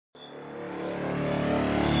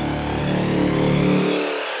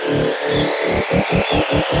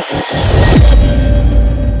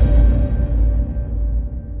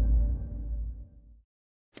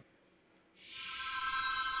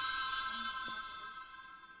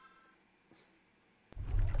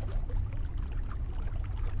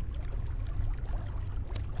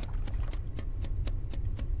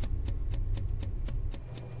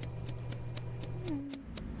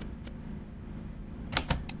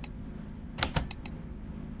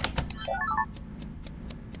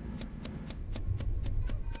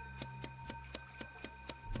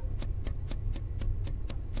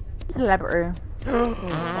Celebrity.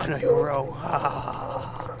 I know your role.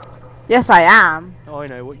 Yes, I am. Oh, I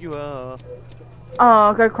know what you are.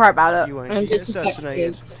 Oh, go cry about it. You won't I'm get the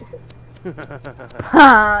assassinated.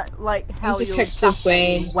 Like hell, I'm you'll Detective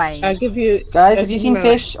assassinate Wayne. I'll give you. Guys, have you seen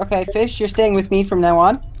Fish? Okay, Fish, you're staying with me from now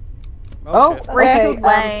on. Oh, shit. okay.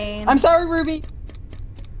 Wayne. I'm sorry, Ruby.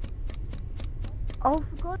 Oh,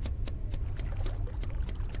 for God.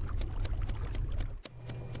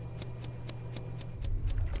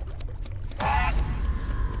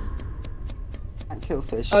 Can't kill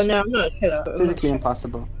Fish. Oh no, I'm not a killer. Physically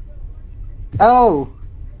impossible. Oh.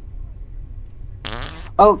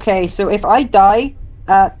 Okay, so if I die,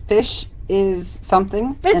 Fish is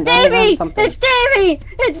something. It's and I am Davey! something. It's Davey!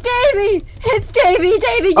 It's Davey! It's Davey!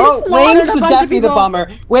 Davey, you Oh, slaughtered Wayne's a bunch of definitely the people.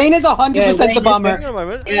 bomber. Wayne is 100% Wayne the is bomber. Hang on a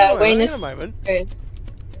moment. Yeah, Wayne hang is. on a moment. Okay.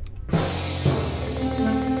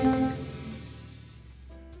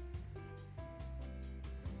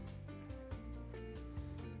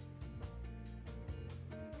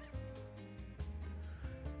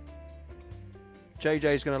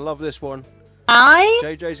 JJ's gonna love this one. would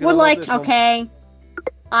JJ's gonna love like, this one. okay,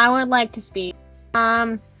 I would like to speak.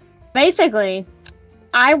 Basically,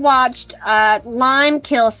 I watched Lime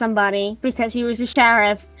kill somebody because he was a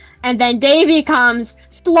sheriff, and then Davey comes,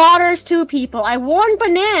 slaughters 2 people. I warned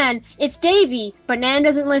Banan, it's Davey. Banan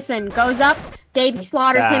doesn't listen, goes up, Davey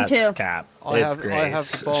slaughters him too. That's cap. It's I have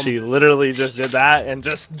Grace. the bomb. She literally just did that and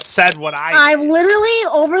just said what I I'm literally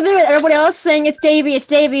over there with everybody else saying it's Davey, it's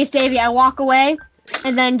Davey, it's Davey. I walk away,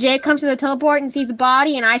 and then Jake comes to the teleport and sees the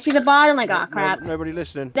body, and I see the body, and I'm like, oh crap. Nobody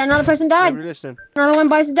listening. Then another person died. Nobody listening. Another one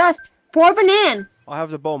bites the dust. Poor Banan. I have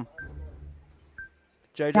the bomb.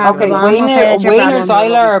 JJ. Okay, Okay, bomb. Wayne, Okay, that's your Wayne or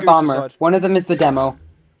problem. Zyla are a Goose bomber. aside. One of them is the demo.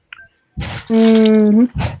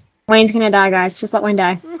 Wayne's gonna die, guys. Just let Wayne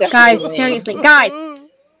die. Guys, seriously. Guys,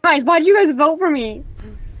 why'd you guys vote for me?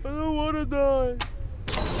 I don't wanna die.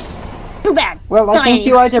 Too bad. Well, I think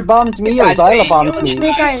you either bombed me or Zyla bombed me.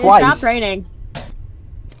 Guys, Twice. stop raining.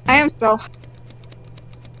 I am so.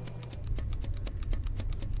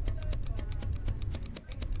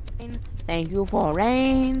 Thank you for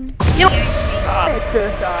rain.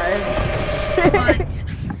 Suicide.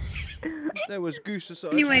 There was goose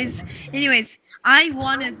aside. Anyways, I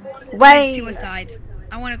wanna Wait. commit suicide.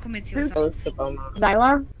 I wanna commit suicide.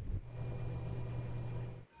 Zyla?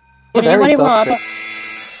 You're very Anybody want- suspect.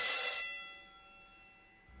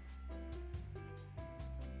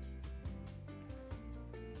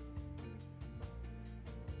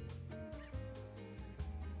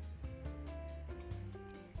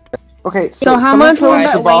 Okay, So how someone much killed was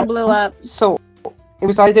that the Wayne bomb. blew up? So it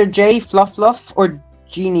was either Jay, Fluff Fluff, or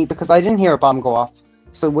Genie because I didn't hear a bomb go off.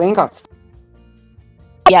 So Wayne got.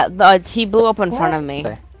 Yeah, he blew up in front of me.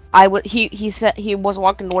 Okay. He said he was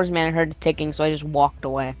walking towards me and I heard the ticking, so I just walked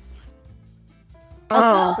away.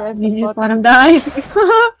 Oh, you just let him die?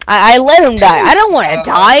 I let him die. I don't want to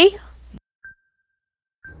die.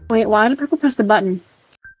 Wait, why did Purple press the button?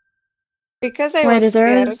 Because I Wait, was is there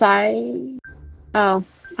a scared. side? Oh,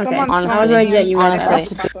 okay. Come on, How do I get you out of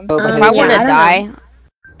honestly. that? If I yeah, want to I die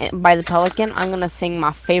don't by the Pelican, I'm gonna sing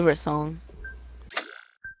my favorite song.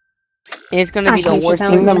 It's gonna be I the hate worst the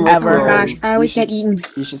thing Pelican. ever. Oh my gosh, I always get eaten.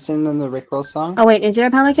 You should sing them the Rickroll song. Oh wait, is there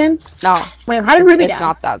a pelican? No, Wait, how did Ruby it's die?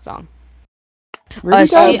 not that song. Ruby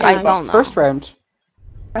she- died I don't know. First round.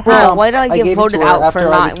 How? Why do I I get gave it voted to her out for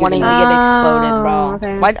after I was not wanting to giving get it. exploded, Oh, bro?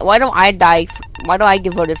 okay. Why don't I die? Why do I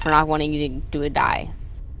get voted for not wanting you to do a die?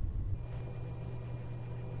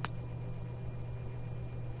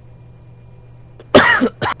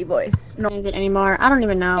 You boys. No, is it anymore? I don't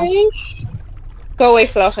even know. Go away,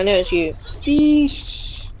 Fluff. I know it's you.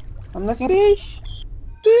 Fish. I'm looking. Fish.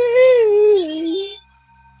 Fish.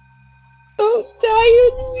 Don't die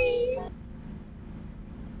on me.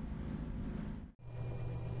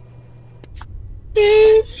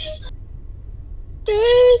 Fish.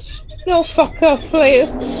 Fish. No, fuck off, player.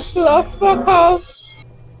 Fluff, fuck off.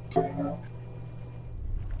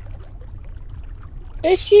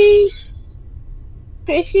 Fishy.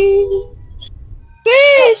 Fishy.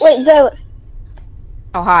 Fish. Wait, Zoe.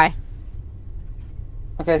 Oh hi.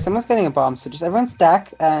 Okay, someone's getting a bomb, so just everyone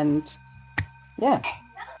stack and yeah.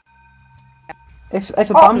 If a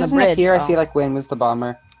bomb on the doesn't bridge, appear, I though. feel like Win was the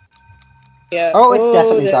bomber. Yeah. Oh, it's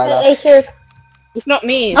definitely Zyla. It's not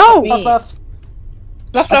me. It's Oh! not me. Fluff.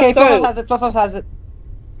 Fluff, Okay, go. Fluff has it. Fluff has it.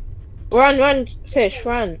 Run, fish,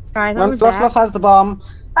 run. Sorry, what Run, was Fluff that? has the bomb.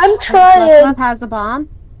 I'm Fluff has the bomb.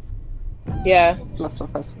 Yeah. Fluff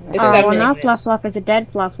has. It's Oh, well, definitely no, Fluff. Fluff is a dead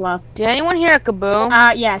Fluff. Did anyone hear a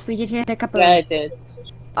kaboom? Yes, we did hear the couple. Yeah, I did.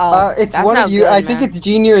 Oh, It's that's one not of you. good, I think man. it's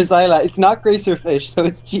Genie or Zyla. It's not Grace or Fish, so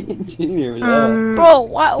it's Genie or Zyla. Bro,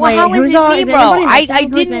 what? wait, How is who's it all- me, is bro? anybody I missing?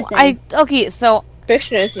 Who's didn't. missing? Okay, so Fish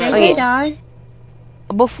knows my Did Okay. they die?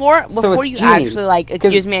 before So it's you Genie, actually like 'cause-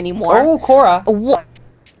 accuse me anymore. Oh, Cora. What?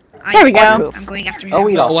 There we go. Proof. I'm going after him. Oh,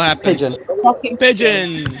 we lost. What happened? Pigeon. fucking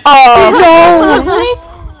Pigeon! Oh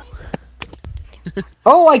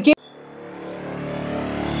Oh, I gave.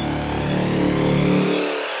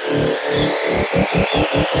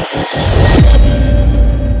 Pigeon.